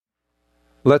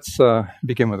Let's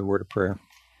begin with a word of prayer.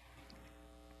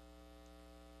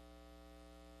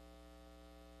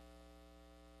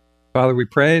 Father, we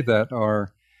pray that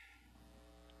our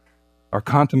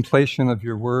contemplation of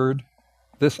your word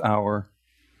this hour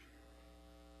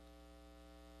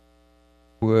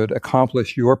would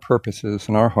accomplish your purposes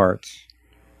in our hearts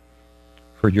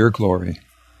for your glory.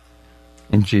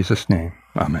 In Jesus' name,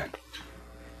 amen.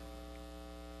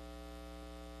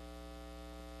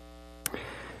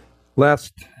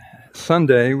 Last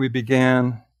Sunday, we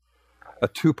began a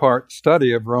two-part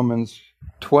study of Romans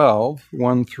 12,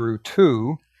 1 through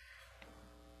 2.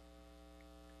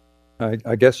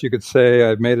 I guess you could say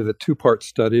I've made it a two-part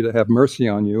study to have mercy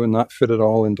on you and not fit it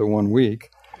all into 1 week.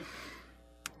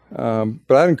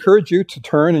 But I'd encourage you to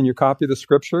turn in your copy of the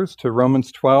scriptures to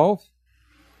Romans 12.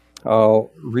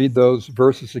 I'll read those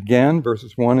verses again,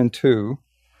 verses 1 and 2.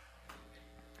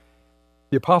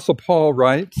 The Apostle Paul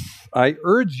writes, "I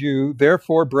urge you,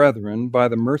 therefore, brethren, by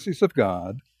the mercies of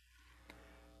God,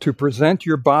 to present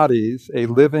your bodies a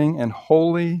living and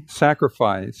holy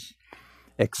sacrifice,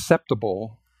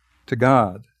 acceptable to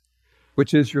God,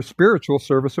 which is your spiritual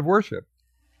service of worship.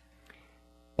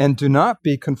 And do not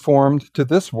be conformed to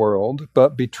this world,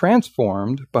 but be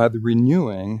transformed by the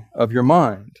renewing of your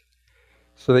mind,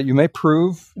 so that you may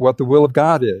prove what the will of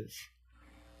God is,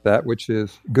 that which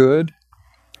is good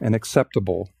and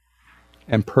acceptable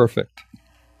and perfect."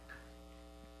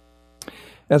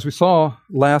 As we saw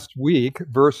last week,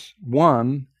 verse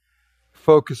 1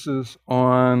 focuses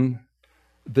on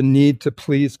the need to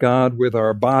please God with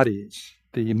our bodies,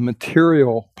 the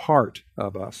material part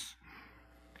of us.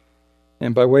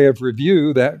 And by way of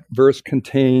review, that verse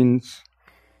contains,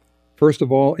 first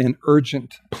of all, an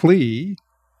urgent plea,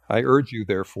 "I urge you,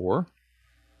 therefore,"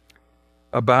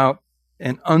 about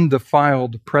an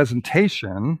undefiled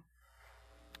presentation,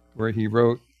 where he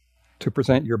wrote, "To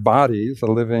present your bodies a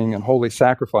living and holy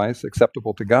sacrifice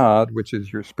acceptable to God, which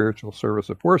is your spiritual service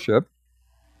of worship."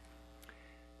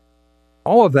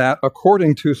 All of that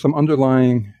according to some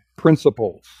underlying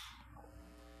principles.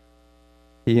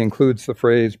 He includes the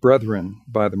phrase, "brethren,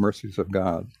 by the mercies of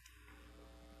God."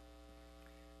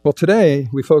 Well, today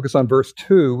we focus on verse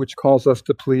 2, which calls us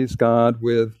to please God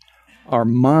with our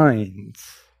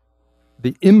minds,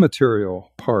 the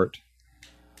immaterial part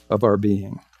of our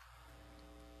being.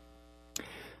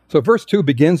 So verse 2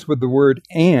 begins with the word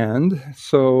 "and,"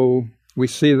 so we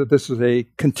see that this is a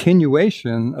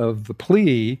continuation of the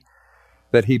plea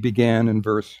that he began in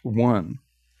verse 1.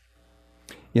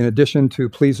 In addition to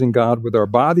pleasing God with our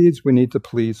bodies, we need to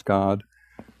please God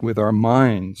with our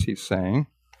minds, he's saying,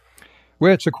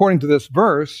 which, according to this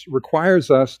verse,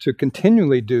 requires us to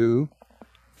continually do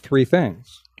three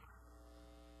things.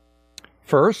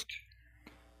 First,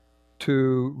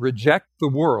 to reject the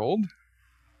world.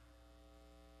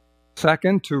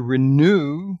 Second, to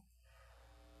renew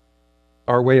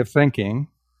our way of thinking.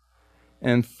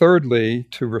 And thirdly,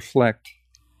 to reflect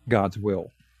God's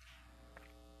will.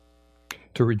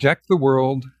 To reject the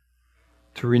world,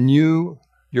 to renew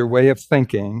your way of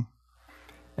thinking,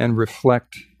 and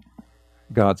reflect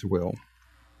God's will.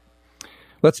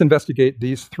 Let's investigate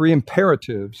these three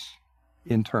imperatives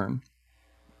in turn.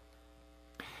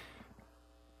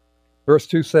 Verse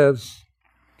 2 says,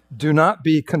 "Do not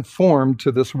be conformed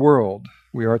to this world."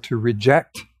 We are to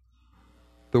reject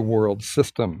the world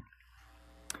system.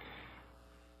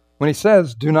 When he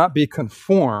says, "do not be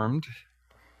conformed,"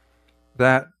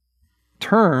 that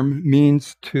term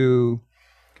means to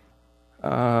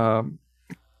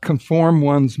conform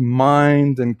one's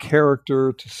mind and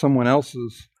character to someone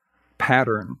else's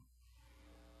pattern,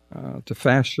 to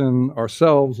fashion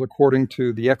ourselves according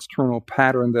to the external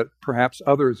pattern that perhaps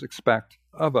others expect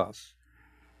of us.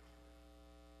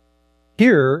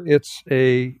 Here, it's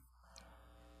a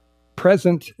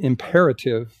present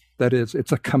imperative. That is,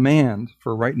 it's a command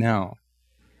for right now.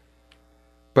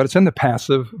 But it's in the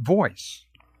passive voice.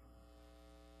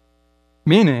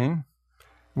 Meaning,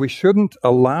 we shouldn't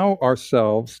allow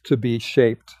ourselves to be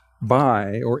shaped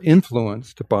by or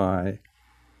influenced by.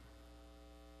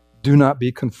 "Do not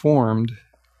be conformed"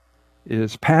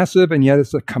 is passive, and yet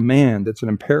it's a command. It's an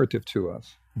imperative to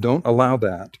us. Don't allow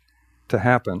that to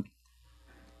happen.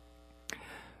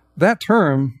 That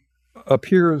term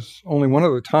appears only one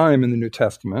other time in the New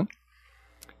Testament.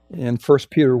 In 1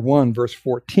 Peter 1, verse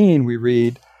 14, we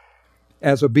read,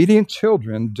 "As obedient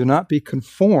children, do not be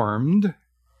conformed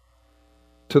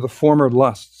to the former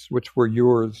lusts which were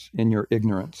yours in your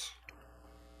ignorance."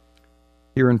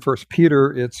 Here in 1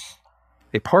 Peter, it's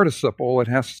a participle. It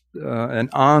has an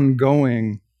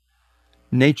ongoing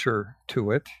nature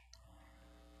to it.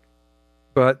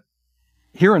 But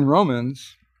here in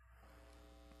Romans,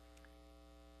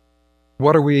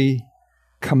 What are we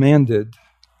commanded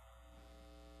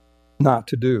not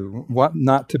to do? What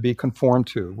not to be conformed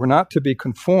to? We're not to be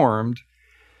conformed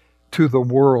to the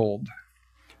world.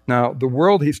 Now, the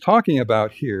world he's talking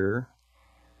about here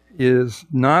is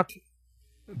not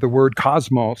the word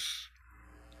cosmos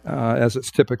as it's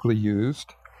typically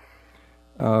used,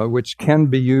 which can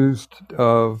be used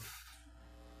of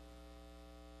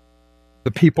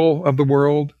the people of the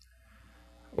world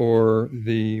or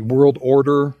the world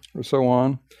order or so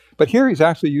on. But here he's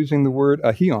actually using the word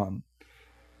ahion,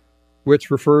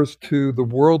 which refers to the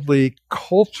worldly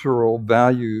cultural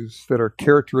values that are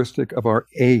characteristic of our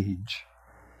age.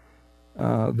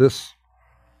 This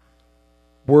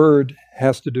word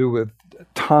has to do with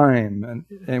time,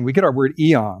 and we get our word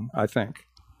eon, I think,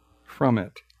 from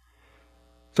it.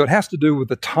 So it has to do with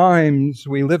the times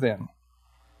we live in,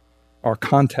 our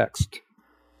context.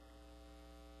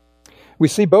 We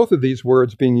see both of these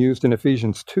words being used in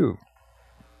Ephesians 2,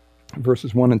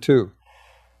 verses 1 and 2,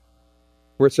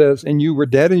 where it says, "And you were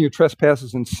dead in your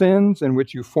trespasses and sins, in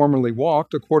which you formerly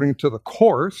walked, according to the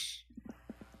course,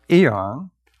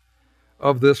 eon,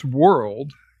 of this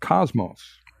world,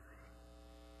 cosmos,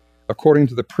 according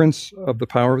to the prince of the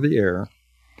power of the air,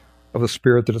 of the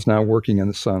spirit that is now working in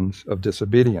the sons of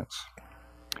disobedience."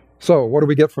 So, what do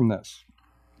we get from this?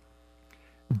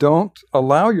 Don't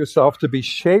allow yourself to be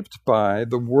shaped by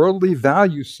the worldly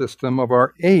value system of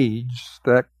our age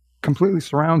that completely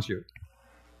surrounds you.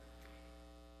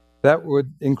 That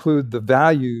would include the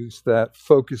values that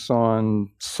focus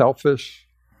on selfish,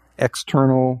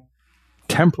 external,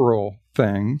 temporal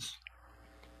things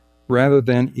rather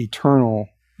than eternal,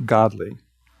 godly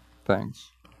things.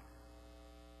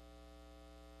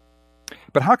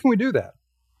 But how can we do that?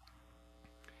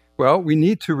 Well, we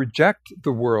need to reject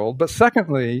the world, but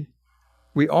secondly,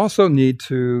 we also need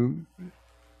to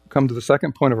come to the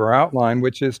second point of our outline,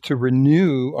 which is to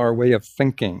renew our way of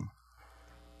thinking.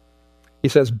 He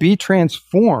says, "Be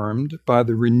transformed by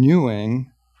the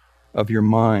renewing of your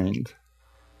mind."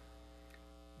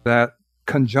 That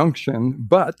conjunction,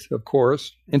 but, of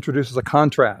course, introduces a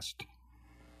contrast.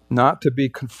 Not to be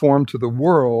conformed to the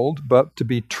world, but to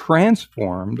be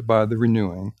transformed by the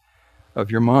renewing of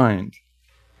your mind.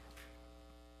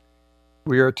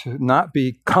 We are to not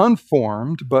be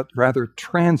conformed, but rather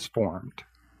transformed.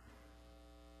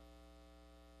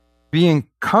 Being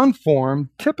conformed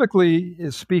typically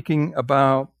is speaking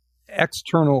about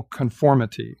external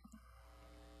conformity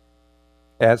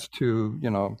as to,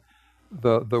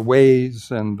 the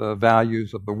ways and the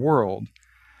values of the world.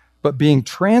 But being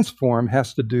transformed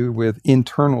has to do with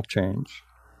internal change.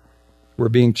 We're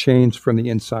being changed from the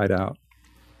inside out.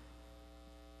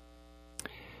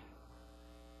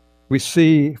 We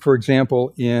see, for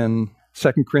example, in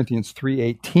 2 Corinthians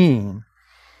 3:18,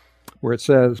 where it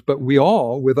says, "But we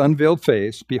all, with unveiled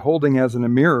face, beholding as in a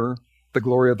mirror the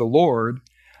glory of the Lord,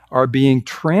 are being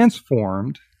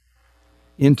transformed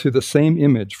into the same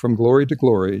image from glory to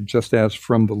glory, just as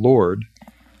from the Lord,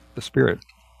 the Spirit."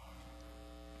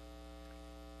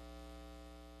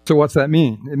 So what's that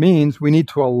mean? It means we need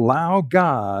to allow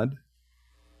God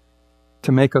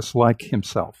to make us like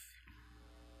Himself.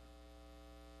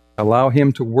 Allow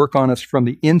Him to work on us from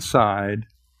the inside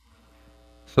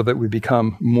so that we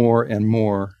become more and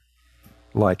more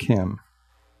like Him.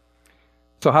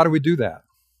 So how do we do that?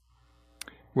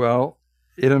 Well,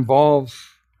 it involves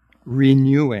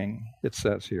renewing, it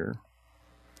says here.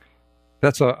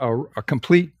 That's a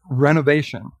complete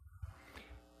renovation,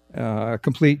 a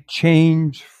complete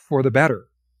change for the better.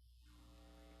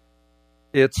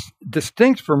 It's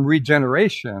distinct from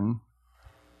regeneration,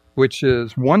 which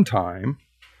is one time,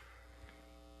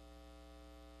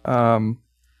 and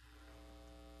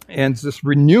this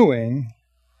renewing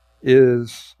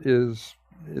is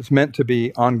meant to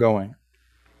be ongoing.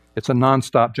 It's a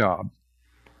nonstop job.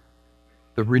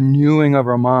 The renewing of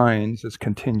our minds is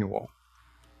continual.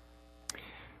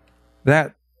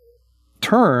 That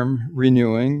term,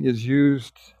 renewing, is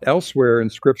used elsewhere in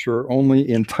Scripture only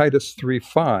in Titus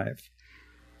 3:5,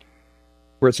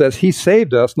 where it says, "He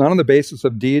saved us not on the basis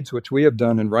of deeds which we have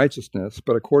done in righteousness,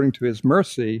 but according to His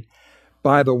mercy,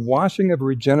 by the washing of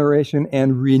regeneration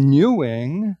and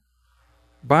renewing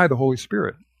by the Holy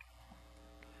Spirit."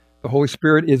 The Holy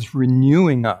Spirit is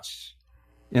renewing us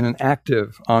in an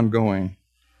active, ongoing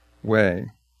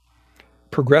way,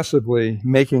 progressively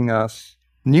making us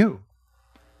new,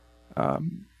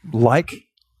 like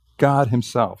God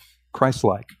Himself,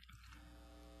 Christ-like.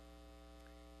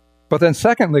 But then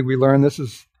secondly, we learn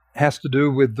this has to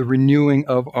do with the renewing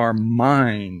of our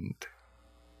mind.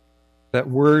 That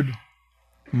word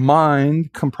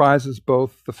mind comprises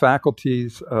both the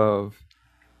faculties of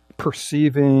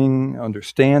perceiving,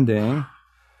 understanding,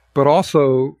 but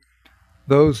also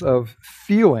those of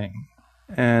feeling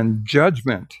and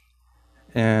judgment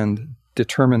and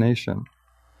determination.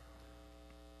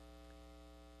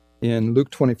 In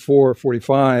Luke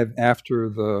 24:45, after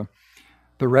the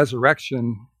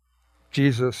resurrection,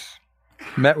 Jesus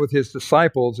met with his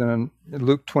disciples, and in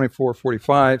Luke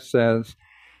 24:45 says,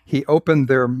 he opened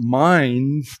their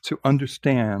minds to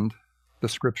understand the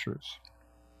scriptures.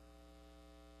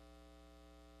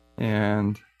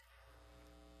 And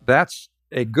that's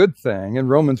a good thing. In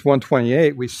Romans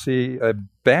 1:28, we see a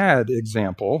bad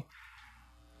example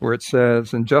where it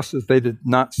says, and just as they did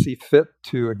not see fit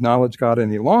to acknowledge God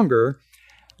any longer,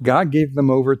 God gave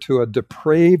them over to a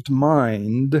depraved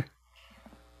mind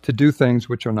to do things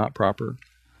which are not proper.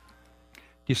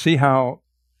 Do you see how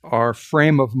our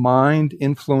frame of mind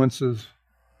influences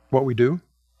what we do?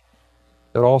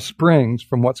 It all springs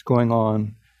from what's going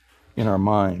on in our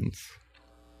minds.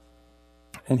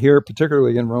 And here,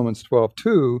 particularly in Romans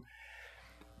 12:2,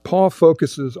 Paul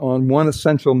focuses on one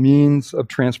essential means of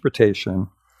transportation,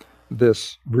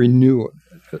 this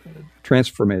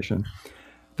transformation,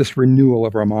 this renewal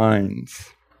of our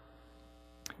minds.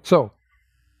 So,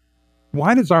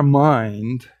 why does our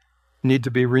mind need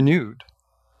to be renewed?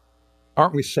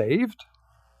 Aren't we saved?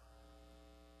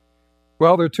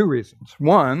 Well, there are two reasons.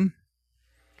 One,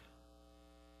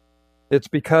 it's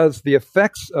because the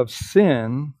effects of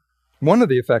sin, one of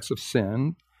the effects of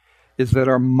sin, is that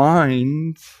our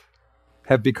minds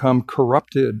have become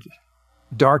corrupted,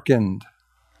 darkened,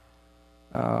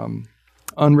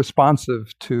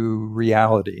 unresponsive to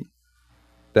reality.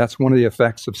 That's one of the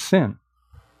effects of sin.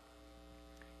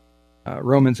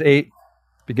 Romans 8,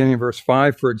 beginning of verse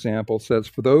 5, for example, says,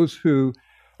 for those who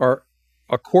are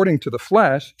according to the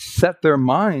flesh set their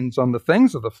minds on the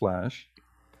things of the flesh,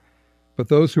 but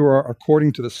those who are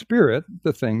according to the Spirit,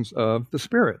 the things of the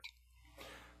Spirit.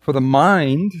 For the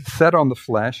mind set on the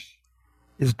flesh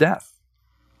is death,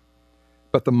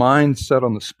 but the mind set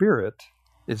on the Spirit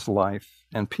is life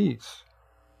and peace.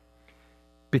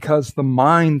 Because the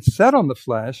mind set on the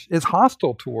flesh is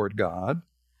hostile toward God,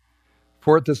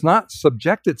 for it does not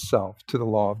subject itself to the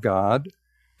law of God,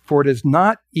 for it is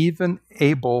not even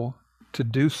able to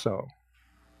do so.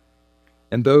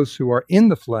 And those who are in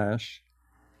the flesh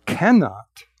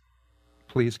cannot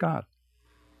please God.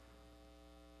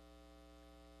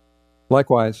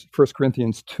 Likewise, 1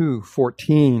 Corinthians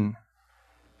 2:14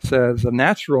 says, a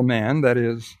natural man, that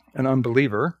is, an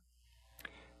unbeliever,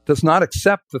 does not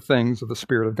accept the things of the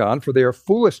Spirit of God, for they are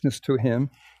foolishness to him,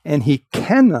 and he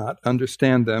cannot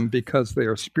understand them because they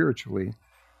are spiritually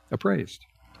appraised.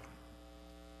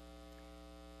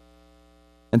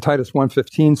 And Titus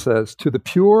 1:15 says, to the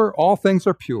pure, all things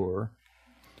are pure,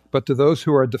 but to those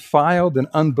who are defiled and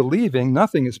unbelieving,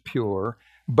 nothing is pure.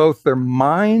 Both their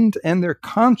mind and their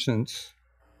conscience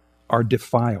are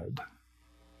defiled.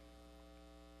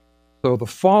 So the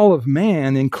fall of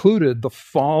man included the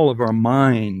fall of our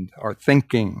mind, our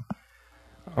thinking,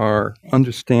 our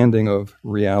understanding of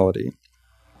reality.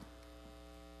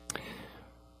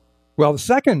 Well, the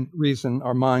second reason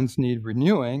our minds need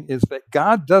renewing is that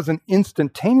God doesn't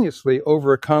instantaneously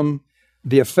overcome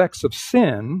the effects of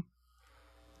sin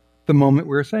the moment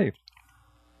we're saved.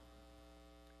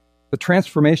 The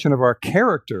transformation of our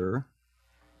character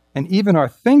and even our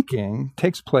thinking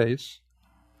takes place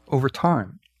over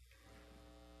time.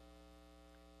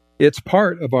 It's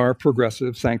part of our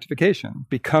progressive sanctification,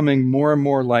 becoming more and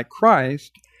more like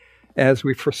Christ as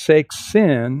we forsake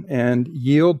sin and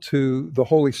yield to the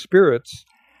Holy Spirit's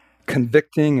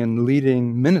convicting and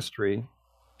leading ministry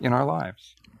in our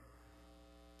lives.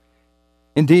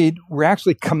 Indeed, we're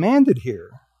actually commanded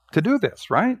here to do this,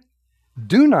 right?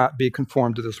 Do not be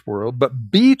conformed to this world,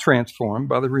 but be transformed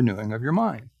by the renewing of your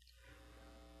mind.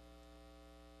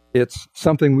 It's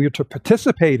something we're to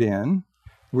participate in,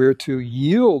 we're to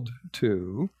yield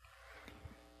to.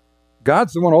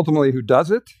 God's the one ultimately who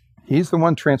does it. He's the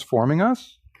one transforming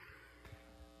us,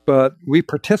 but we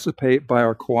participate by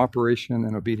our cooperation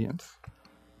and obedience.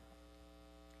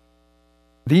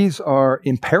 These are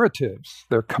imperatives,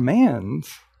 they're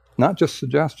commands, not just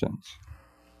suggestions.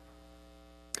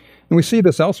 And we see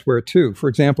this elsewhere too. For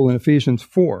example, in Ephesians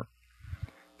 4,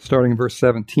 starting in verse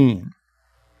 17.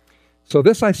 So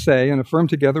this I say and affirm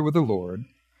together with the Lord,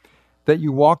 that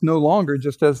you walk no longer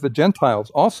just as the Gentiles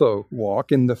also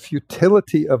walk in the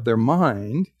futility of their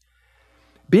mind,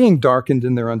 being darkened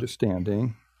in their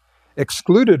understanding,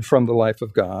 excluded from the life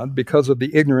of God because of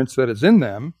the ignorance that is in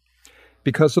them,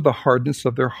 because of the hardness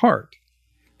of their heart.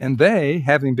 And they,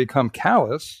 having become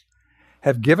callous,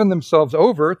 have given themselves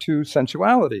over to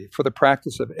sensuality for the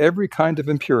practice of every kind of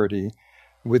impurity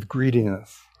with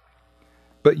greediness.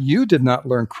 But you did not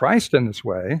learn Christ in this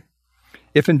way,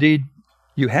 if indeed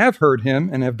you have heard him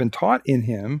and have been taught in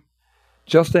him,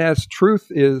 just as truth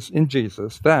is in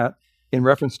Jesus, that, in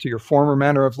reference to your former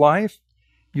manner of life,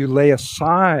 you lay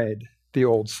aside the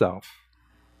old self,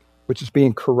 which is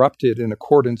being corrupted in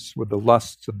accordance with the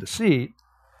lusts of deceit,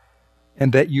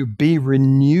 and that you be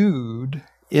renewed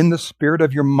in the spirit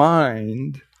of your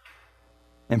mind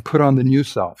and put on the new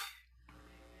self,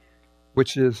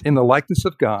 which is in the likeness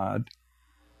of God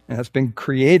and has been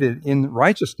created in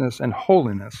righteousness and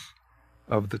holiness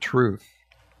of the truth.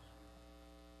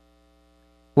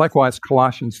 Likewise,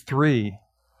 Colossians 3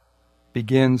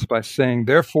 begins by saying,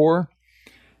 therefore,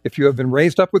 if you have been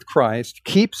raised up with Christ,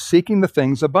 keep seeking the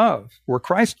things above, where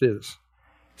Christ is,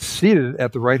 seated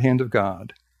at the right hand of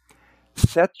God.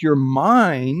 Set your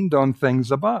mind on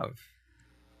things above,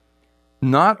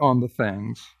 not on the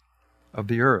things of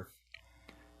the earth.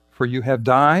 For you have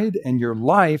died, and your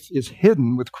life is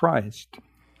hidden with Christ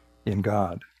in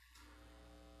God.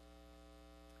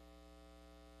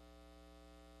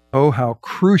 Oh, how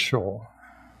crucial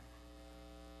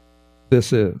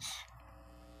this is.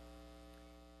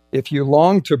 If you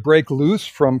long to break loose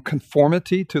from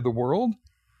conformity to the world,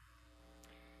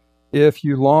 if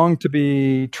you long to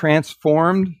be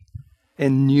transformed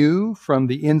and new from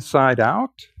the inside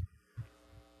out,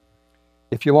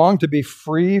 if you long to be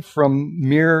free from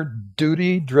mere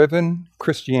duty-driven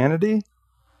Christianity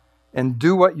and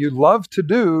do what you love to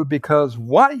do because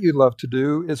what you love to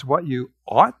do is what you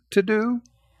ought to do,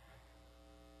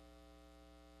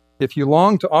 if you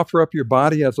long to offer up your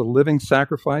body as a living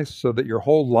sacrifice so that your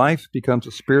whole life becomes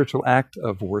a spiritual act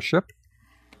of worship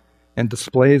and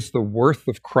displays the worth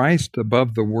of Christ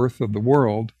above the worth of the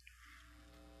world,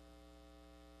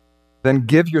 then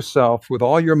give yourself with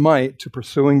all your might to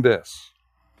pursuing this,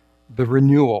 the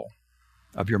renewal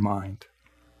of your mind.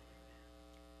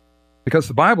 Because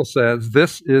the Bible says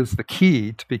this is the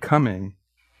key to becoming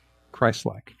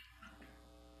Christ-like.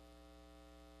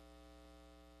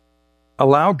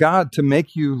 Allow God to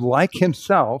make you like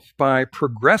himself by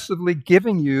progressively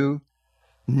giving you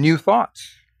new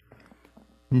thoughts,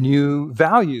 new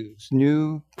values,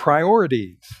 new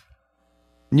priorities,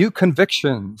 new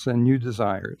convictions, and new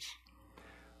desires.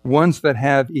 Ones that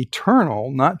have eternal,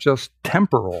 not just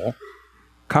temporal,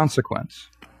 consequence.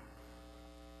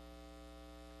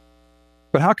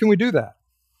 But how can we do that?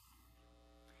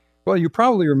 Well, you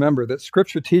probably remember that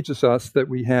Scripture teaches us that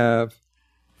we have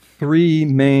three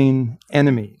main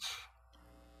enemies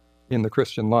in the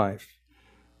Christian life: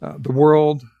 the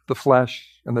world, the flesh,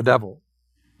 and the devil.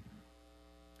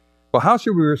 Well, how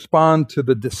should we respond to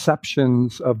the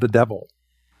deceptions of the devil?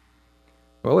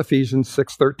 Well, Ephesians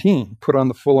 6:13, put on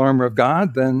the full armor of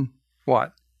God, then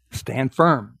what? Stand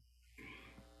firm.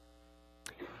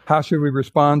 How should we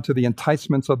respond to the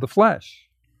enticements of the flesh?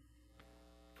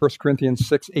 1 Corinthians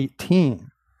 6:18,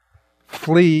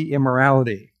 flee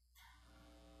immorality.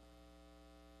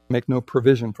 Make no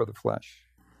provision for the flesh.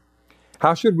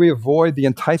 How should we avoid the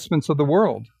enticements of the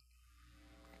world?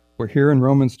 We're here in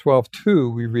Romans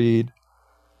 12:2, we read,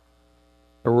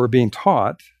 or we're being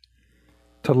taught,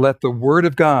 to let the Word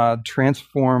of God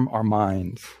transform our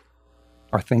minds,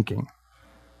 our thinking.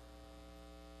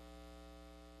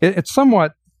 It's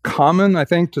somewhat common, I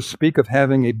think, to speak of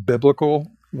having a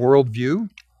biblical worldview.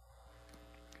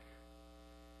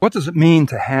 What does it mean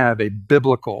to have a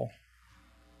biblical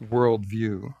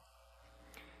worldview?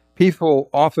 People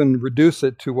often reduce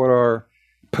it to what our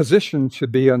position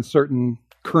should be on certain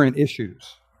current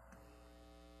issues.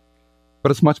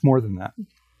 But it's much more than that.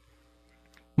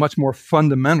 Much more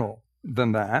fundamental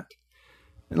than that.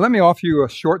 And let me offer you a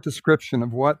short description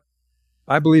of what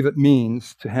I believe it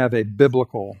means to have a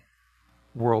biblical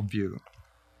worldview.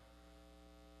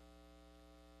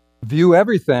 View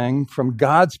everything from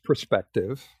God's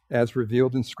perspective as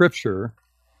revealed in Scripture,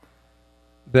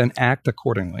 then act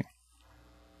accordingly.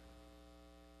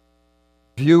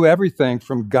 View everything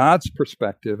from God's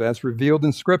perspective as revealed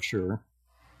in Scripture,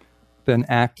 then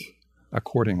act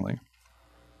accordingly.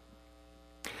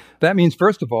 That means,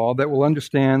 first of all, that we'll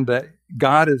understand that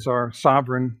God is our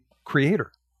sovereign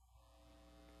creator.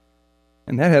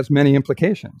 And that has many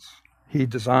implications. He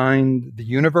designed the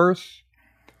universe,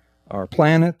 our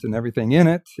planet, and everything in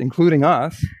it, including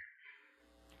us.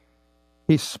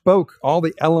 He spoke all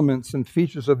the elements and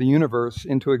features of the universe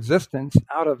into existence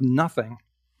out of nothing.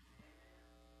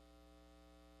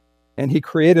 And he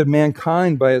created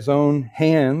mankind by his own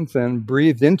hands and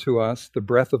breathed into us the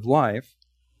breath of life.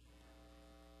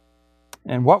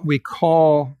 And what we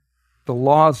call the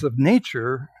laws of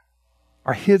nature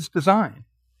are his design,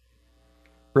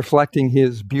 reflecting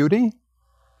his beauty,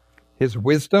 his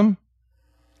wisdom,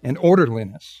 and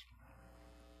orderliness.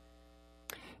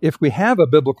 If we have a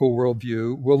biblical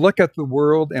worldview, we'll look at the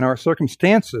world and our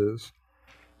circumstances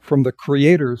from the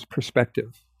Creator's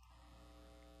perspective.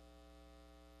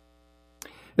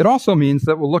 It also means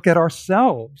that we'll look at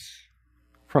ourselves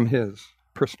from his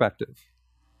perspective.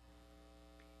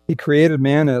 He created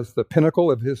man as the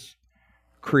pinnacle of his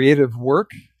creative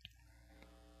work,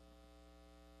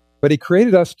 but he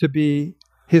created us to be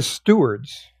his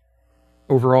stewards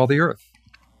over all the earth.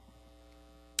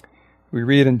 We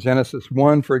read in Genesis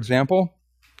 1, for example,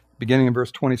 beginning in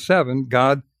verse 27,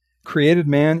 God created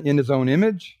man in his own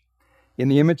image. In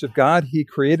the image of God, he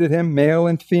created him, male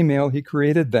and female, he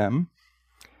created them.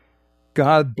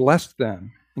 God blessed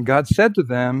them, and God said to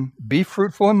them, "Be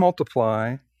fruitful and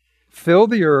multiply, fill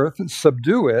the earth and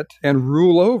subdue it, and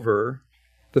rule over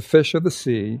the fish of the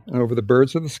sea, and over the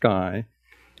birds of the sky,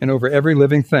 and over every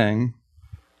living thing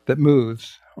that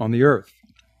moves on the earth."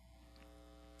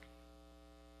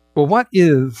 Well, what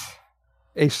is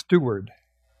a steward?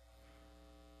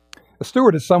 A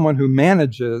steward is someone who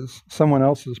manages someone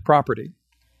else's property.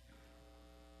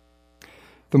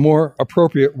 The more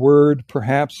appropriate word,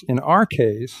 perhaps in our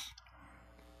case,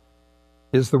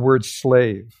 is the word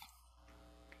slave.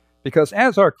 Because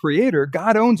as our Creator,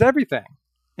 God owns everything,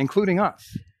 including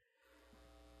us.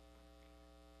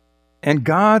 And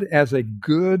God, as a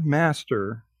good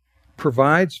master,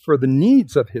 provides for the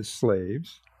needs of his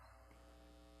slaves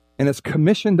and has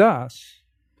commissioned us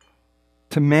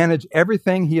to manage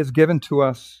everything he has given to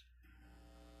us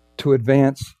to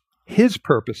advance his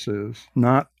purposes,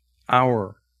 not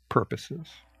our purposes.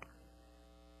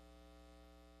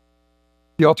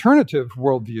 The alternative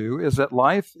worldview is that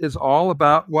life is all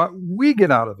about what we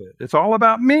get out of it. It's all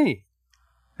about me.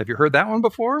 Have you heard that one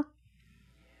before?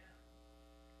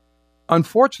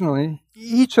 Unfortunately,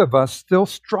 each of us still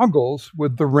struggles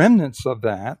with the remnants of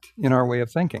that in our way of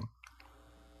thinking.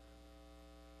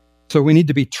 So we need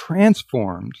to be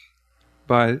transformed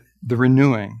by the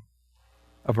renewing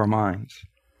of our minds.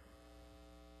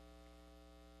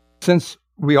 Since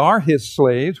we are his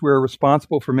slaves, we are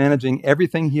responsible for managing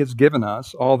everything he has given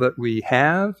us, all that we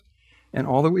have and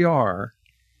all that we are,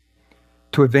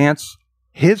 to advance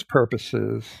his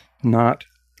purposes, not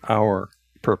our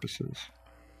purposes.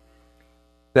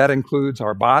 That includes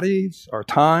our bodies, our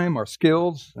time, our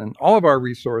skills, and all of our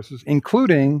resources,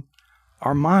 including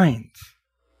our minds.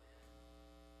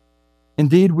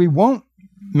 Indeed, we won't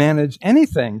manage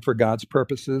anything for God's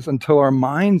purposes until our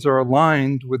minds are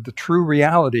aligned with the true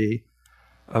reality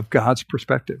of God's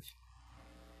perspective.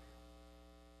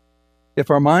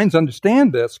 If our minds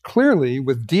understand this clearly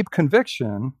with deep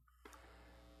conviction,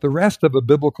 the rest of a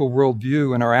biblical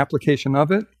worldview and our application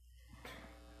of it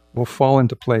will fall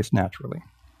into place naturally.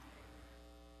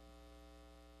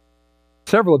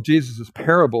 Several of Jesus'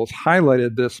 parables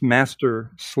highlighted this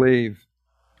master-slave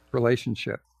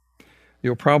relationship.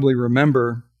 You'll probably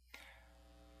remember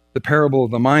the parable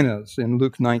of the minas in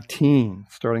Luke 19,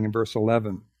 starting in verse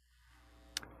 11,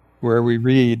 where we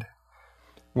read,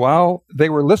 "While they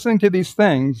were listening to these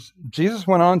things, Jesus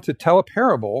went on to tell a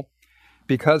parable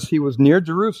because he was near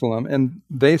Jerusalem, and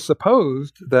they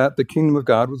supposed that the kingdom of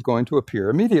God was going to appear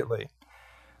immediately."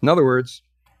 In other words,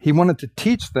 he wanted to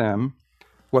teach them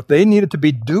what they needed to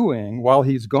be doing while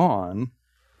he's gone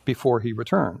before he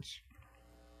returns.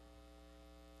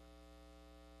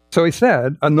 So he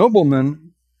said, "A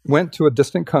nobleman went to a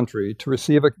distant country to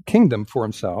receive a kingdom for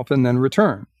himself and then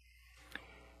return.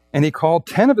 And he called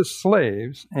 10 of his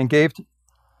slaves and gave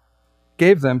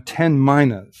them 10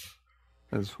 minas,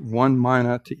 as 1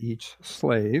 mina to each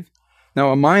slave.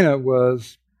 Now, a mina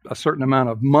was a certain amount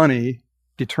of money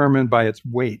determined by its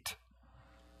weight.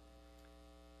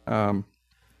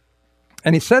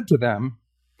 And he said to them,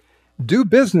 'Do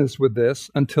business with this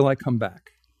until I come back.'"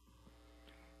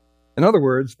 In other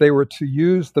words, they were to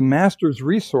use the master's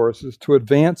resources to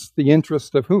advance the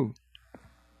interest of who?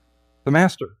 The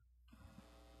master,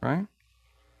 right?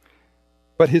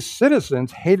 But his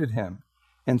citizens hated him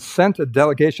and sent a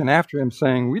delegation after him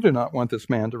saying, "We do not want this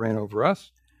man to reign over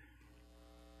us."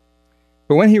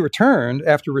 But when he returned,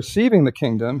 after receiving the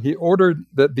kingdom, he ordered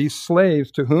that these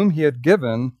slaves to whom he had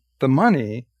given the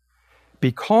money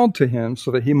be called to him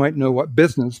so that he might know what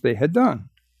business they had done.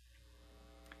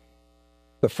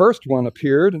 The first one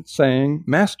appeared, saying,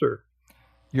 "Master,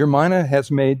 your mina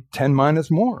has made 10 minas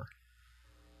more."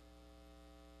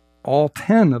 All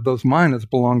 10 of those minas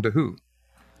belonged to who?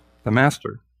 The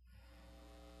master.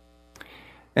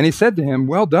 And he said to him,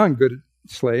 "Well done, good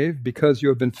slave, because you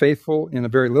have been faithful in a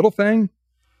very little thing,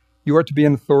 you are to be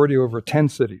in authority over 10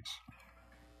 cities."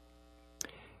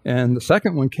 And the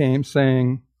second one came,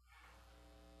 saying,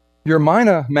 Your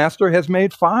mina, master, has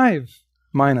made 5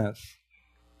 minas.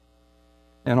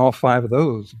 And all 5 of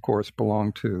those, of course,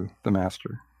 belong to the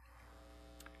master.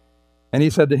 And he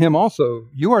said to him also,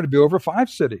 you are to be over 5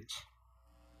 cities.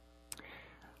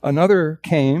 Another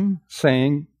came,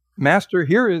 saying, Master,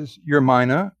 here is your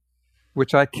mina,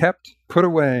 which I kept put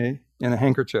away in a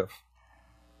handkerchief.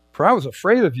 For I was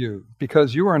afraid of you,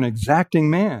 because you are an exacting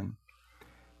man.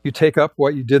 You take up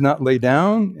what you did not lay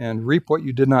down and reap what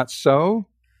you did not sow.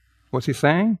 What's he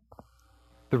saying?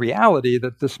 The reality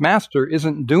that this master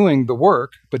isn't doing the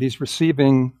work, but he's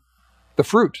receiving the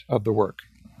fruit of the work,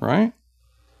 right?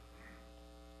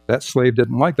 That slave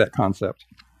didn't like that concept.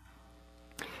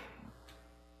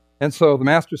 And so the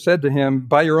master said to him,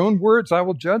 by your own words I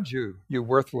will judge you, you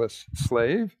worthless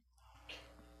slave.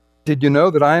 Did you know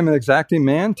that I am an exacting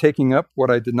man, taking up what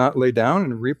I did not lay down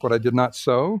and reap what I did not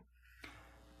sow?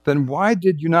 Then why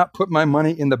did you not put my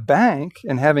money in the bank,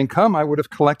 and having come I would have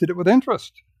collected it with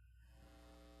interest?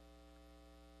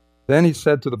 Then he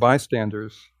said to the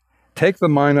bystanders, take the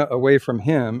mina away from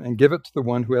him and give it to the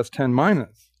one who has 10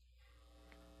 minas.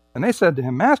 And they said to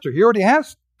him, Master, he already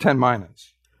has 10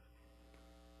 minas.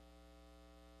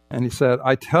 And he said,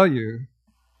 I tell you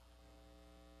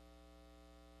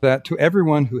that to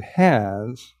everyone who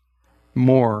has,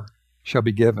 more shall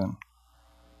be given.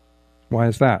 Why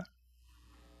is that?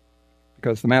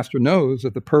 Because the master knows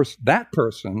that that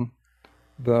person,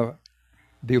 the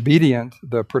obedient,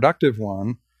 the productive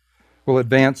one, will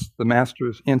advance the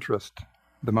master's interest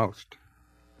the most.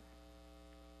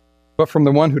 But from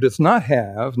the one who does not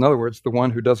have, in other words, the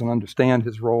one who doesn't understand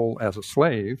his role as a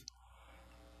slave,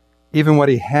 even what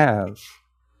he has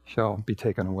shall be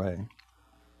taken away.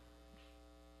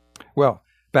 Well,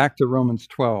 back to Romans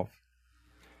 12.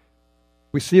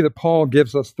 We see that Paul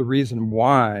gives us the reason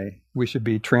why we should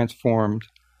be transformed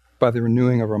by the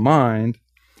renewing of our mind,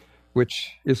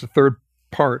 which is the third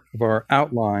part of our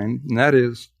outline, and that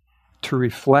is to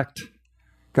reflect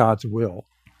God's will.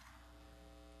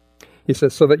 He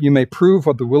says, so that you may prove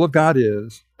what the will of God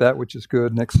is, that which is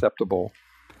good and acceptable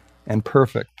and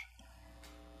perfect.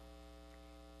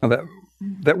 Now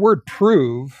that word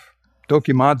prove,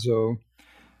 dokimazo,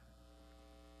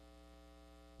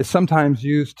 is sometimes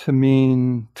used to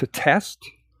mean to test,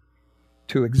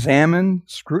 to examine,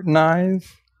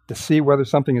 scrutinize, to see whether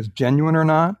something is genuine or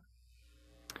not.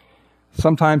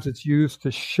 Sometimes it's used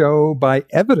to show by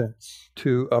evidence,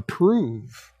 to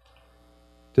approve,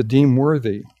 to deem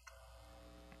worthy.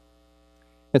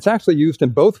 It's actually used in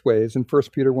both ways in 1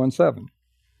 Peter 1:7,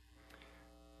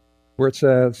 where it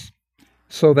says,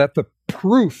 so that the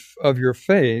proof of your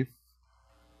faith,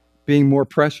 being more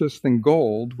precious than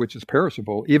gold, which is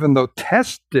perishable, even though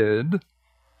tested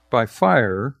by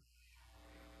fire,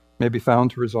 may be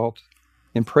found to result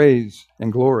in praise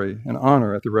and glory and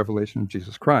honor at the revelation of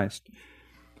Jesus Christ.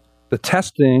 The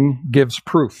testing gives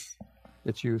proof.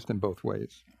 It's used in both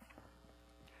ways.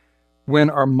 When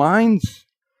our minds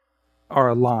are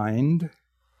aligned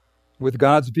with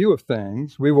God's view of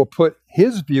things, we will put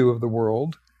his view of the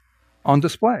world on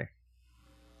display.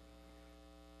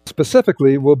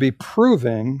 Specifically, we'll be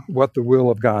proving what the will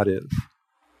of God is.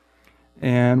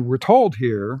 And we're told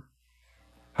here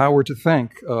how we're to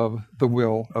think of the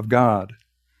will of God.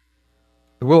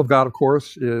 The will of God, of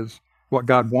course, is what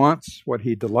God wants, what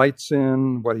he delights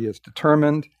in, what he has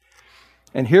determined.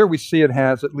 And here we see it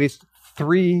has at least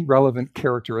 3 relevant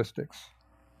characteristics.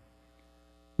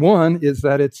 One is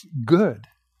that it's good.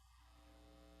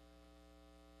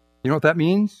 You know what that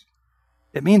means?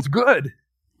 It means good.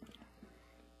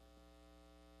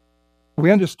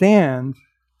 We understand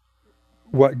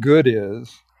what good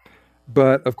is,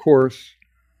 but of course,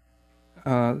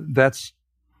 that's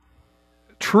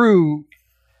true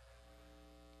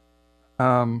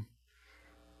in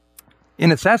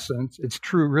its essence. It's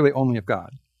true really only of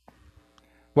God.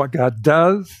 What God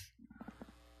does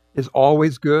is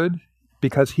always good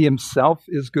because he himself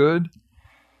is good.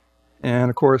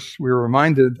 And of course, we were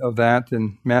reminded of that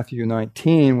in Matthew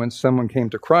 19 when someone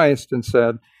came to Christ and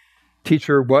said,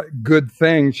 Teacher, what good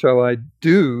thing shall I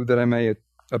do that I may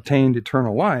obtain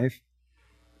eternal life?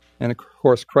 And of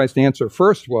course, Christ's answer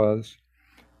first was,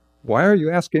 why are you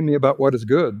asking me about what is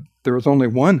good? There is only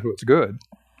one who is good.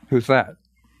 Who's that?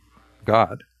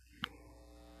 God.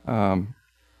 And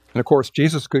of course,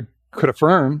 Jesus could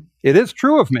affirm, it is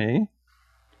true of me,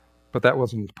 but that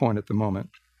wasn't his point at the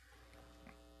moment.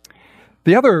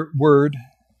 The other word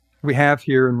we have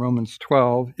here in Romans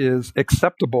 12 is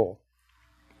acceptable.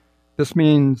 This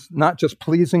means not just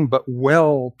pleasing, but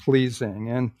well-pleasing.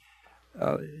 And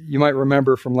you might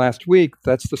remember from last week,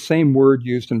 that's the same word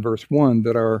used in verse 1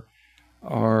 that our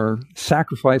our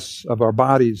sacrifice of our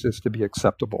bodies is to be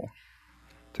acceptable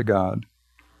to God.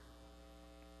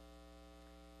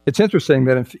 It's interesting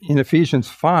that in Ephesians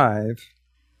 5,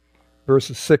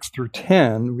 verses 6 through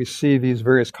 10, we see these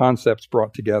various concepts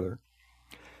brought together.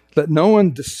 Let no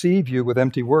one deceive you with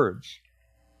empty words,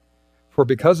 for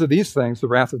because of these things the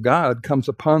wrath of God comes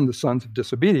upon the sons of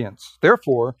disobedience.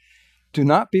 Therefore, do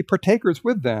not be partakers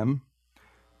with them,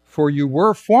 for you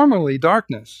were formerly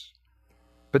darkness,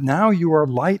 but now you are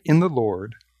light in the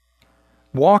Lord.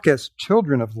 Walk as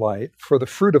children of light, for the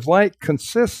fruit of light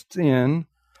consists in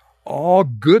all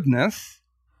goodness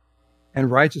and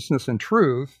righteousness and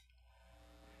truth,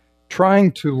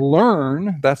 trying to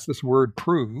learn, that's this word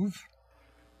prove,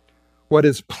 what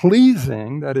is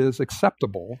pleasing, that is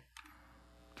acceptable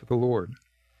to the Lord.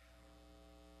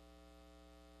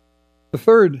 The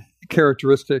third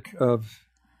characteristic of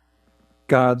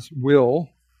God's will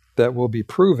that we'll be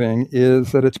proving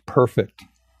is that it's perfect.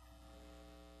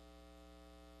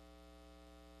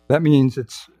 That means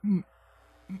it's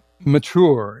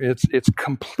mature, it's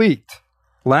complete,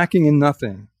 lacking in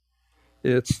nothing.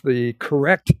 It's the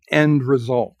correct end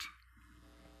result.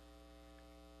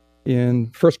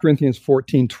 In 1 Corinthians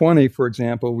 14:20, for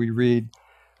example, we read,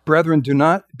 "Brethren, do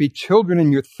not be children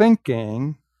in your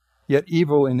thinking, yet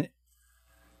in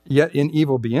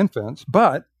evil be infants,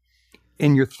 but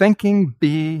in your thinking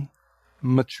be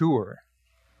mature."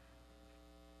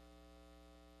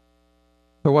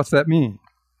 So what's that mean?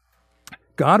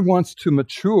 God wants to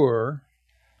mature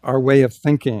our way of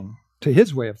thinking to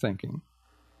his way of thinking,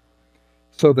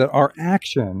 so that our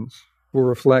actions will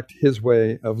reflect his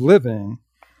way of living,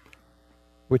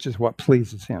 which is what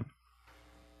pleases him.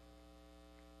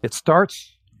 It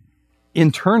starts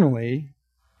internally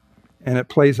and it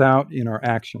plays out in our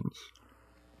actions.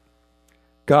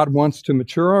 God wants to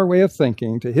mature our way of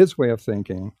thinking to his way of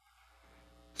thinking,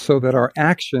 so that our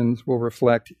actions will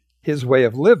reflect his way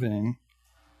of living,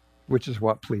 which is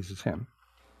what pleases him.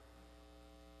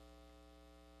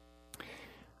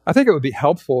 I think it would be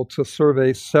helpful to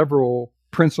survey several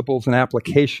principles and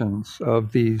applications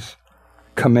of these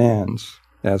commands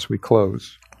as we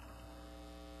close.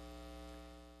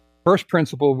 First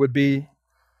principle would be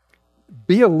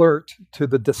alert to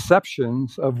the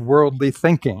deceptions of worldly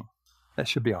thinking. That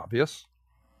should be obvious.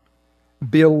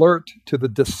 Be alert to the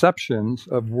deceptions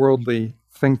of worldly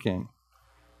thinking.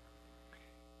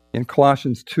 In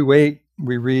Colossians 2:8,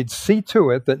 we read, "See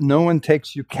to it that no one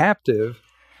takes you captive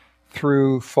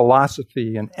through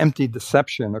philosophy and empty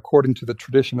deception, according to the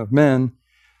tradition of men,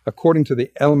 according to the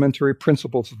elementary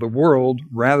principles of the world,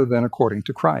 rather than according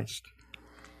to Christ."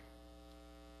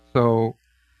 So,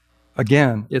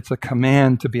 again, it's a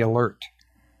command to be alert.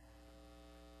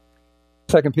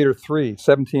 2 Peter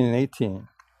 3:17 and 18.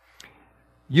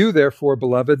 "You, therefore,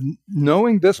 beloved,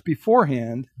 knowing this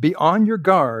beforehand, be on your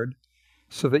guard,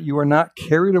 so that you are not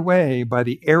carried away by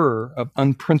the error of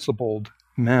unprincipled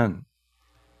men,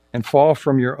 and fall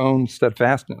from your own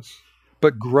steadfastness,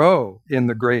 but grow in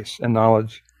the grace and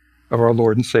knowledge of our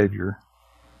Lord and Savior,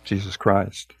 Jesus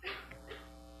Christ."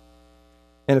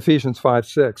 In Ephesians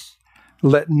 5:6,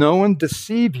 "Let no one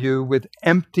deceive you with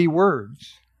empty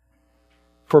words,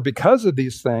 for because of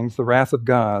these things the wrath of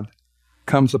God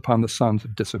comes upon the sons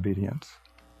of disobedience."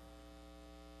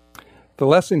 The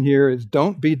lesson here is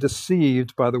don't be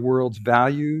deceived by the world's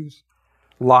values,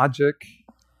 logic,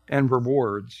 and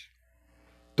rewards.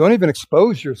 Don't even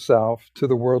expose yourself to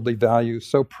the worldly values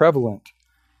so prevalent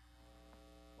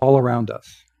all around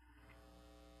us.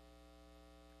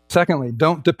 Secondly,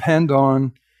 don't depend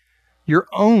on your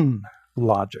own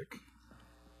logic.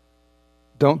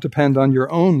 Don't depend on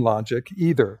your own logic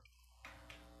either.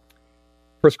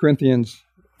 1 Corinthians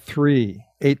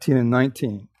 3:18 and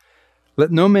 19.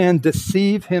 "Let no man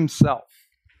deceive himself.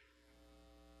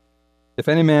 If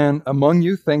any man among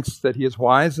you thinks that he is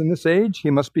wise in this age,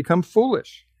 he must become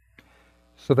foolish,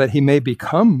 so that he may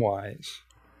become wise.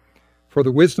 For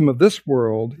the wisdom of this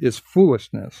world is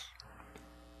foolishness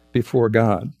before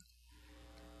God."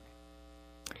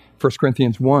 1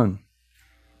 Corinthians 1,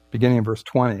 beginning in verse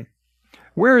 20.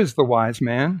 "Where is the wise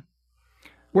man?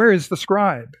 Where is the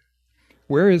scribe?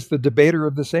 Where is the debater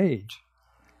of this age?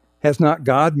 Has not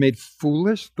God made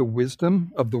foolish the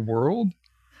wisdom of the world?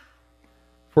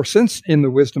 For since in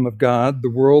the wisdom of God, the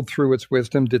world through its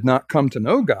wisdom did not come to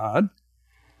know God,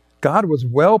 God was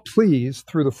well pleased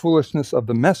through the foolishness of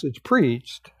the message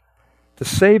preached to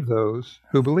save those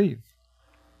who believe.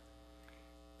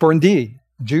 For indeed,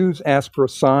 Jews ask for a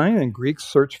sign and Greeks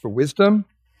search for wisdom,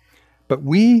 but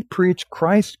we preach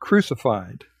Christ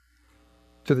crucified.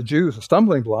 To the Jews a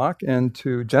stumbling block, and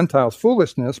to Gentiles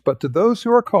foolishness, but to those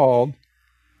who are called,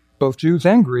 both Jews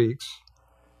and Greeks,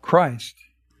 Christ,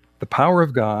 the power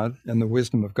of God and the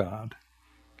wisdom of God,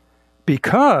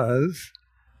 because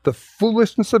the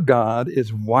foolishness of God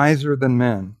is wiser than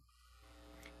men,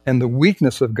 and the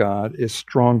weakness of God is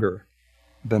stronger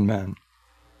than men.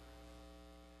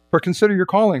 For consider your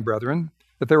calling, brethren,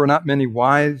 that there were not many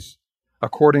wise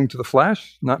according to the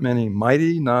flesh, not many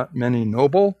mighty, not many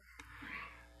noble,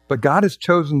 but God has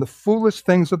chosen the foolish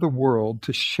things of the world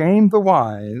to shame the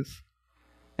wise,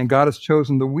 and God has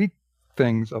chosen the weak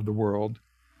things of the world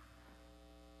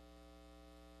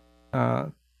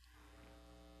God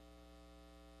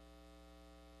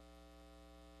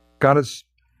has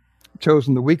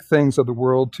chosen the weak things of the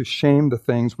world to shame the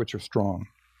things which are strong.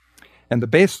 And the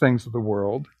base things of the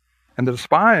world and the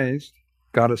despised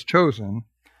God has chosen,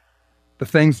 the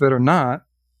things that are not,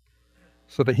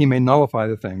 so that he may nullify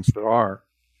the things that are,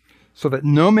 so that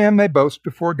no man may boast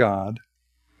before God,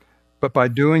 but by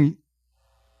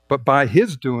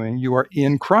his doing you are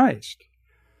in Christ,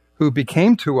 who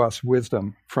became to us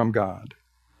wisdom from God,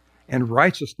 and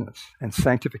righteousness and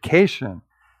sanctification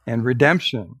and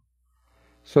redemption,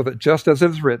 so that just as it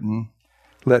is written,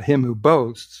 let him who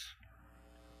boasts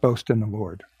boast in the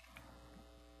Lord.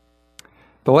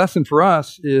 The lesson for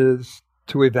us is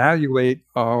to evaluate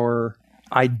our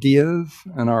ideas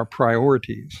and our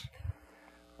priorities.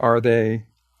 Are they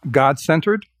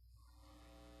God-centered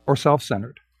or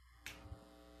self-centered?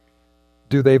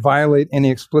 Do they violate any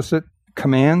explicit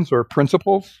commands or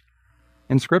principles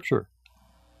in Scripture?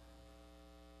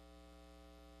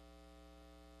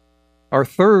 Our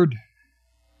third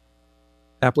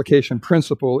application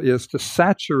principle is to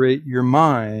saturate your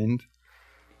mind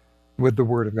with the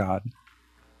Word of God.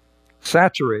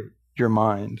 Saturate your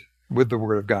mind with the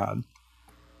Word of God.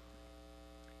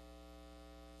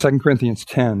 2 Corinthians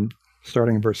 10,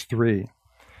 starting in verse 3.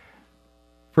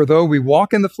 For though we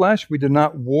walk in the flesh, we do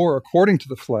not war according to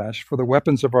the flesh, for the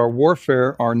weapons of our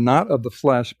warfare are not of the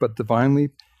flesh, but divinely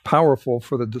powerful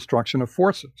for the destruction of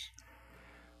forces.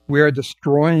 We are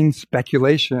destroying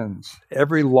speculations,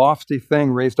 every lofty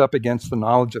thing raised up against the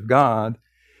knowledge of God,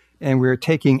 and we are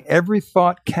taking every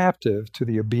thought captive to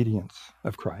the obedience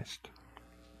of Christ.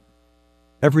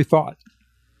 Every thought.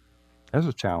 There's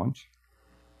a challenge.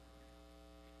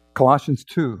 Colossians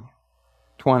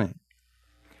 2:20.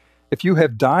 If you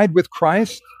have died with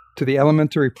Christ to the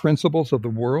elementary principles of the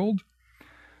world,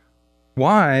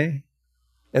 why,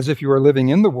 as if you are living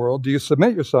in the world, do you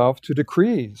submit yourself to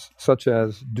decrees such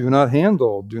as do not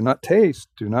handle, do not taste,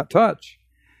 do not touch,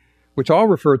 which all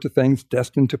refer to things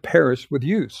destined to perish with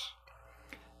use,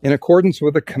 in accordance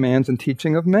with the commands and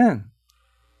teaching of men?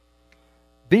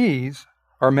 These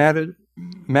are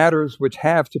matters which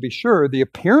have, to be sure, the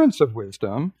appearance of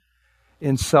wisdom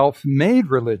in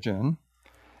self-made religion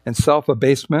and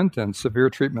self-abasement and severe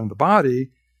treatment of the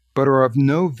body, but are of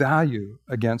no value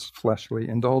against fleshly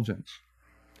indulgence.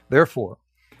 Therefore,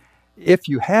 if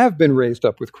you have been raised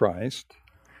up with Christ,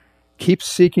 keep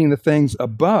seeking the things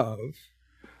above,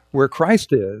 where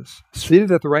Christ is, seated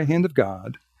at the right hand of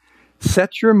God.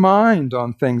 Set your mind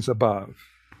on things above,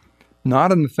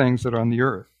 not on the things that are on the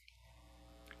earth.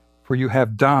 For you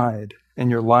have died,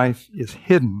 and your life is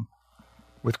hidden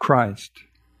with Christ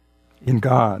in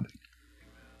God.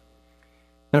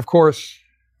 And of course,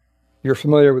 you're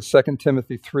familiar with 2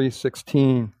 Timothy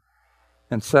 3:16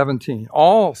 and 17.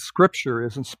 All Scripture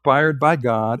is inspired by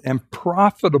God and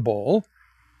profitable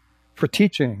for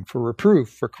teaching, for reproof,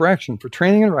 for correction, for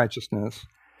training in righteousness,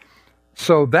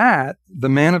 so that the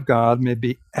man of God may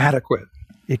be adequate,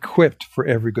 equipped for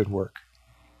every good work.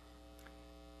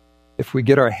 If we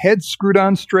get our heads screwed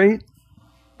on straight,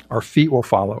 our feet will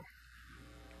follow.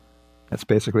 That's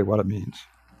basically what it means.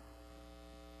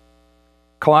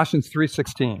 Colossians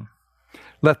 3:16.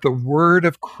 Let the word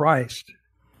of Christ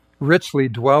richly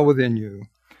dwell within you,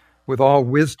 with all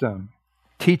wisdom,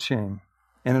 teaching,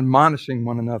 and admonishing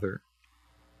one another.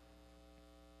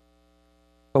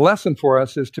 The lesson for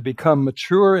us is to become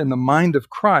mature in the mind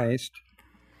of Christ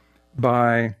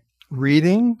by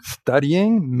reading,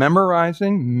 studying,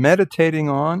 memorizing, meditating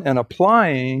on, and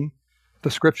applying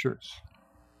the Scriptures.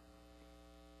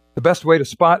 The best way to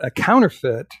spot a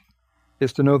counterfeit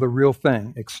is to know the real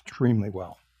thing extremely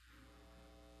well.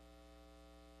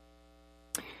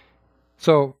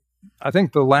 So I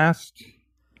think the last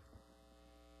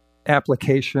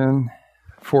application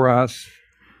for us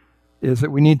is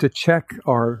that we need to check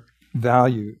our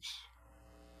values.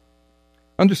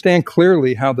 Understand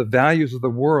clearly how the values of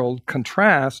the world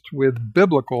contrast with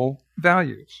biblical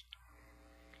values.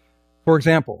 For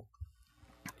example,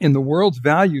 in the world's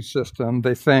value system,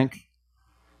 they think,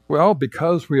 well,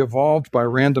 because we evolved by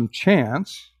random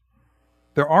chance,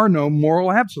 there are no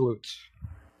moral absolutes.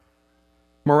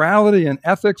 Morality and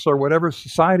ethics are whatever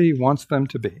society wants them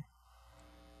to be.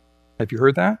 Have you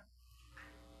heard that?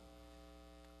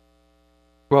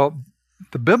 Well,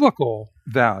 the biblical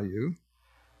value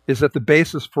is that the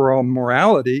basis for all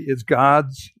morality is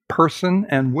God's person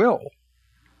and will,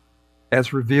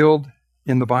 as revealed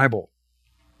in the Bible.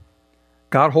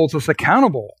 God holds us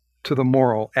accountable to the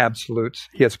moral absolutes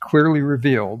He has clearly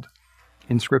revealed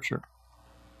in Scripture.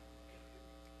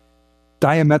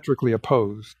 Diametrically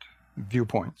opposed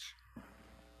viewpoints.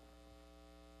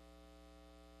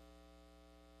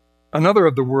 Another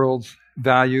of the world's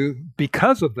value,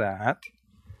 because of that,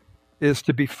 is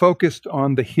to be focused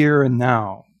on the here and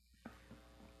now.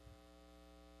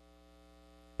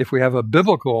 If we have a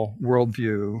biblical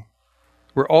worldview,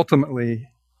 we're ultimately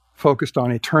focused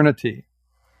on eternity.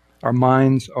 Our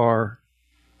minds are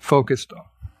focused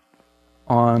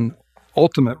on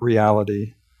ultimate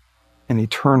reality and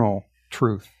eternal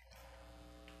truth.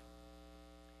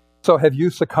 So have you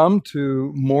succumbed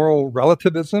to moral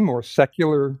relativism or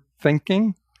secular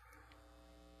thinking?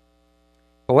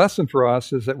 The lesson for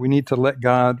us is that we need to let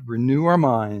God renew our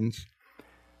minds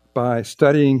by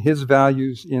studying His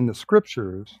values in the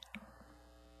Scriptures,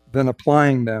 then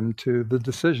applying them to the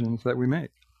decisions that we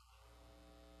make.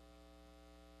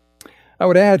 I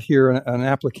would add here an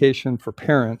application for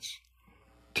parents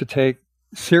to take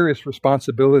serious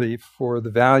responsibility for the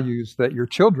values that your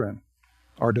children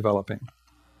are developing.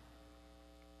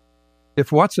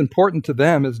 If what's important to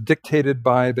them is dictated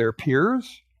by their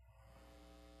peers,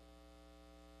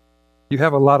 you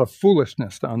have a lot of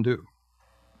foolishness to undo.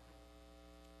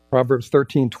 Proverbs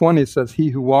 13:20 says, "He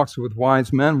who walks with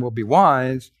wise men will be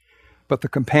wise, but the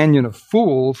companion of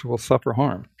fools will suffer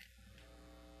harm."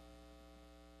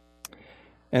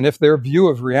 And if their view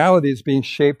of reality is being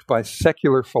shaped by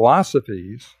secular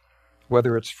philosophies,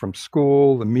 whether it's from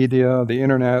school, the media, the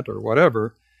internet, or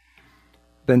whatever,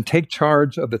 then take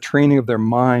charge of the training of their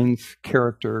minds,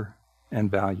 character,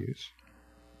 and values.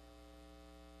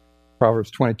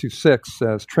 Proverbs 22:6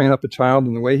 says, "Train up a child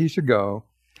in the way he should go.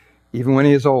 Even when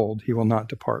he is old, he will not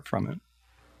depart from it."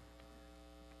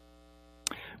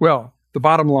 Well, the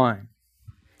bottom line,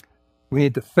 we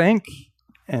need to think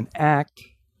and act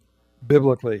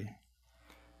biblically.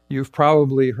 You've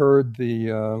probably heard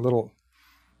the little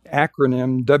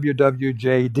acronym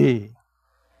WWJD.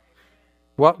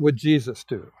 What would Jesus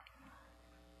do?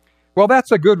 Well,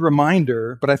 that's a good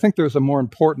reminder, but I think there's a more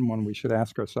important one we should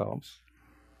ask ourselves.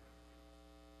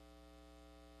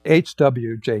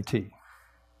 HWJT.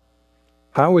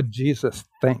 How would Jesus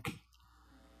think?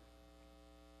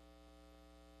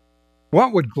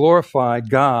 What would glorify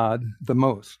God the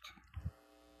most?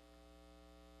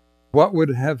 What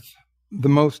would have the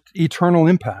most eternal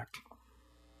impact?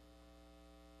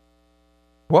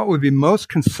 What would be most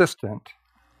consistent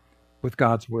with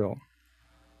God's will?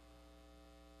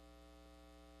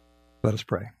 Let us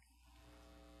pray.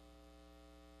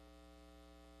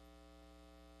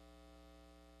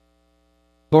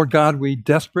 Lord God, we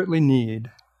desperately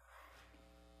need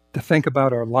to think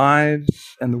about our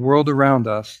lives and the world around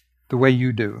us the way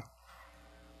you do,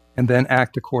 and then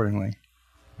act accordingly.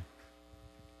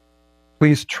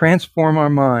 Please transform our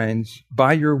minds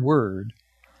by your word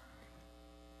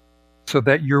so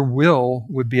that your will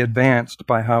would be advanced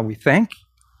by how we think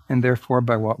and therefore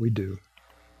by what we do.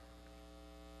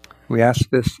 We ask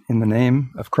this in the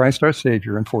name of Christ our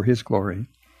Savior and for his glory.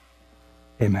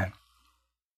 Amen.